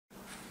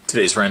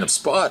Today's random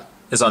spot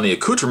is on the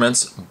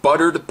Accoutrements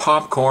buttered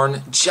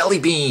popcorn jelly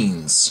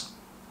beans.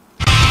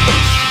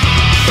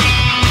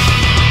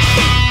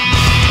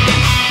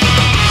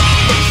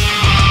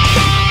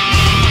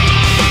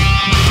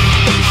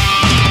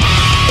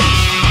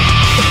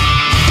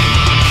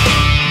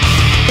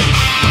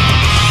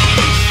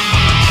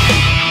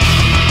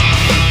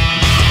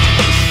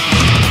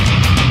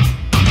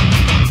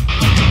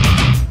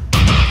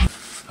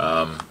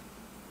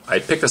 I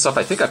picked this up,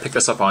 I think I picked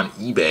this up on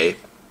eBay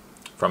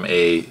from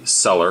a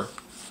seller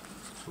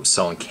who was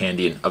selling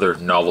candy and other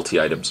novelty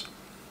items.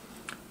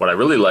 What I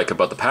really like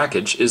about the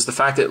package is the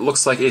fact that it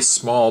looks like a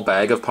small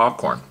bag of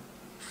popcorn.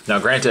 Now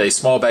granted, a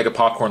small bag of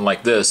popcorn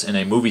like this in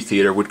a movie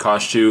theater would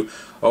cost you,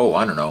 oh,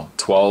 I don't know,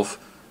 $12,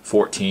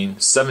 $14,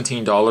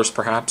 $17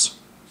 perhaps.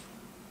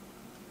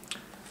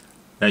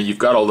 Now you've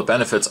got all the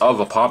benefits of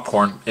a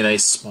popcorn in a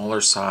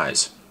smaller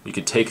size. You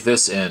could take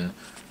this in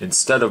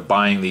instead of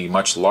buying the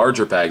much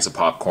larger bags of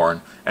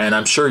popcorn, and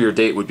I'm sure your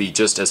date would be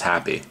just as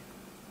happy.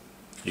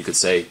 You could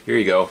say, here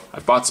you go, I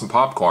bought some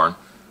popcorn.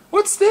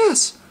 What's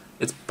this?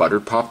 It's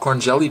buttered popcorn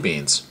jelly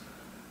beans.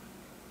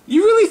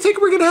 You really think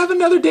we're going to have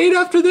another date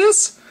after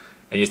this?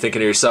 And you're thinking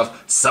to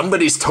yourself,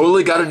 somebody's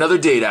totally got another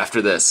date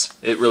after this.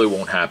 It really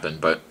won't happen,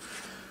 but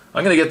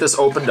I'm going to get this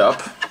opened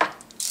up.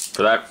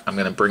 For that, I'm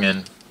going to bring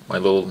in my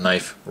little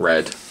knife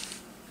red.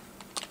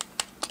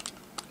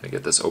 I'm going to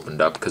get this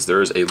opened up because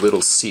there is a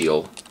little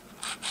seal.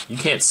 You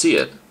can't see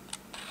it.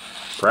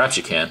 Perhaps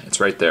you can. It's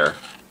right there.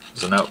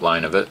 There's an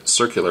outline of it,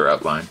 circular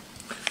outline.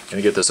 I'm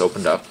going to get this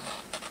opened up.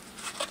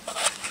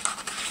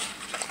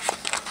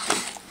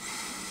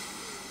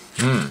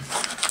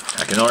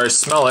 I can already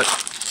smell it.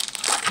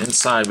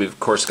 Inside we've of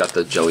course got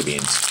the jelly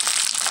beans.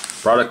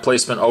 Product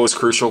placement always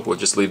crucial. We'll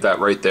just leave that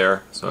right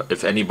there. So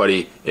if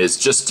anybody is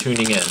just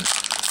tuning in,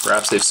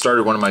 perhaps they've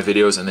started one of my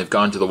videos and they've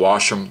gone to the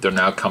washroom, they're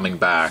now coming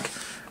back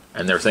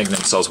and they're thinking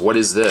to themselves, what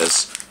is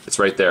this? It's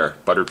right there,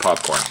 buttered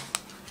popcorn.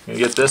 I'm going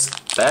to get this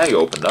bag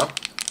opened up.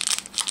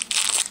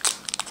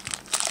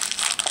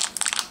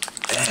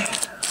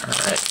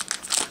 Alright.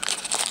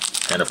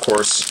 And of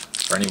course,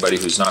 for anybody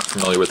who's not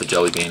familiar with the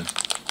jelly bean,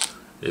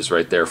 it is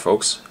right there,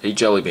 folks. A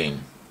jelly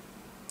bean.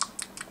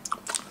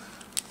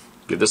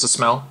 Give this a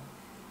smell.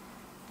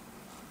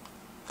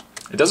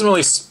 It doesn't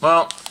really,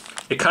 well,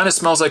 it kind of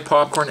smells like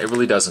popcorn. It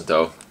really doesn't,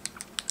 though.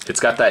 It's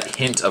got that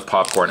hint of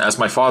popcorn. As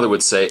my father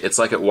would say, it's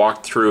like it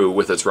walked through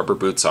with its rubber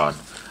boots on.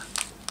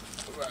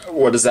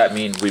 What does that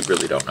mean? We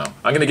really don't know.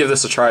 I'm going to give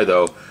this a try,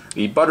 though.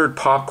 The buttered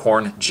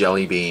popcorn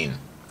jelly bean.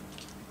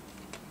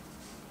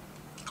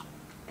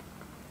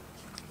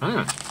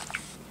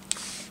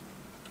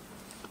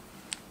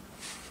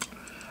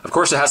 Of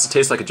course, it has to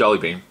taste like a jelly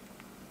bean.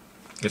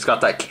 It's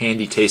got that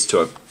candy taste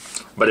to it.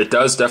 But it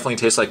does definitely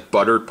taste like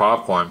buttered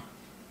popcorn.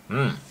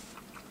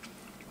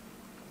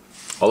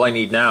 All I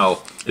need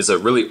now is a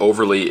really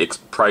overly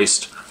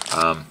priced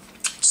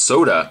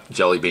soda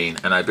jelly bean,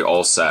 and I'd be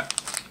all set.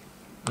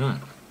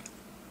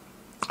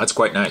 That's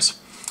quite nice.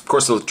 Of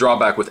course, the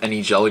drawback with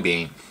any jelly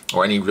bean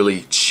or any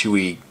really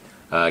chewy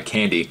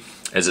candy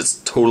is it's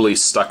totally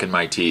stuck in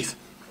my teeth.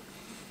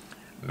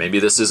 Maybe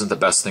this isn't the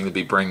best thing to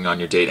be bringing on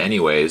your date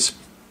anyways,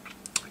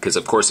 because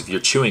of course if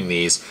you're chewing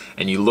these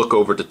and you look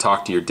over to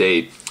talk to your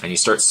date and you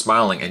start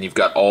smiling and you've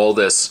got all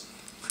this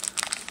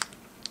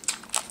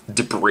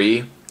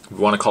debris, we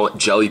want to call it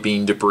jelly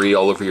bean debris,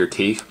 all over your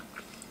teeth,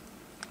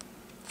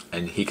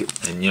 and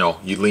you know,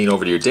 you lean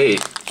over to your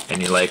date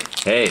and you're like,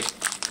 hey,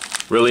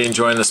 really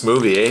enjoying this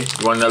movie, eh?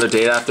 You want another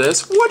date after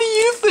this? What do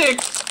you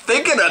think?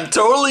 Thinking I'm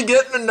totally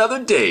getting another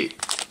date.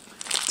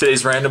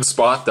 Today's random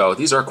spot, though,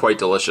 these are quite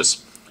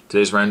delicious.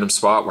 Today's random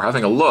spot, we're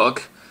having a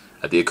look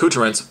at the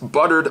Accoutrements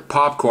buttered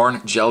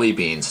popcorn jelly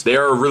beans. They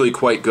are really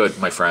quite good,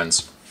 my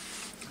friends.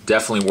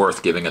 Definitely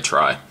worth giving a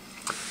try.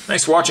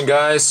 Thanks for watching,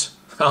 guys.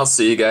 I'll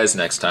see you guys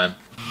next time.